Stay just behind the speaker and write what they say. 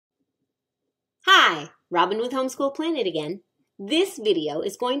Hi, Robin with Homeschool Planet again. This video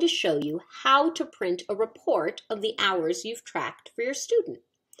is going to show you how to print a report of the hours you've tracked for your student.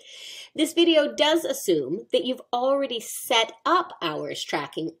 This video does assume that you've already set up hours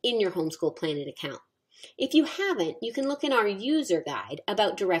tracking in your Homeschool Planet account. If you haven't, you can look in our user guide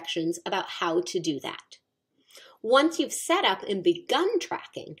about directions about how to do that. Once you've set up and begun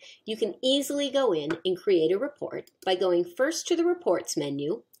tracking, you can easily go in and create a report by going first to the Reports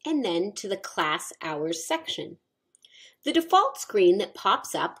menu and then to the Class Hours section. The default screen that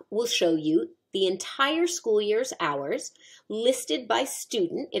pops up will show you the entire school year's hours listed by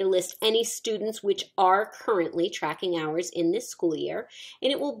student. It'll list any students which are currently tracking hours in this school year,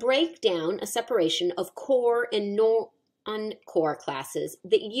 and it will break down a separation of core and non-core classes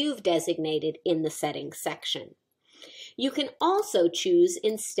that you've designated in the Settings section. You can also choose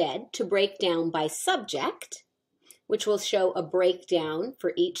instead to break down by subject, which will show a breakdown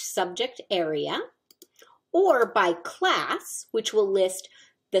for each subject area, or by class, which will list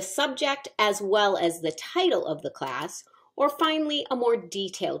the subject as well as the title of the class, or finally a more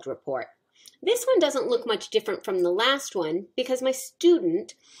detailed report. This one doesn't look much different from the last one because my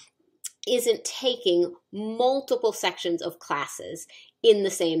student isn't taking multiple sections of classes in the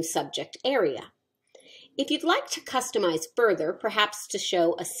same subject area. If you'd like to customize further, perhaps to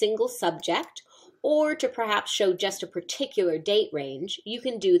show a single subject or to perhaps show just a particular date range, you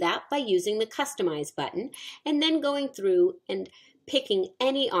can do that by using the Customize button and then going through and picking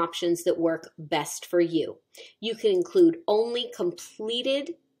any options that work best for you. You can include only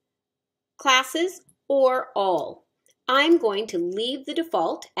completed classes or all. I'm going to leave the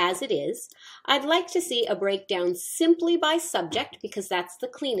default as it is. I'd like to see a breakdown simply by subject because that's the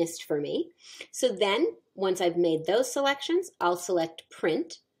cleanest for me. So then, once I've made those selections, I'll select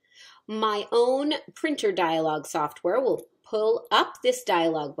Print. My own printer dialog software will pull up this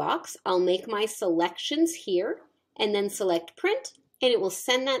dialog box. I'll make my selections here and then select Print, and it will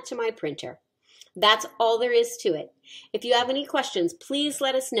send that to my printer. That's all there is to it. If you have any questions, please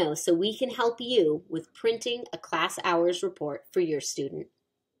let us know so we can help you with printing a class hours report for your student.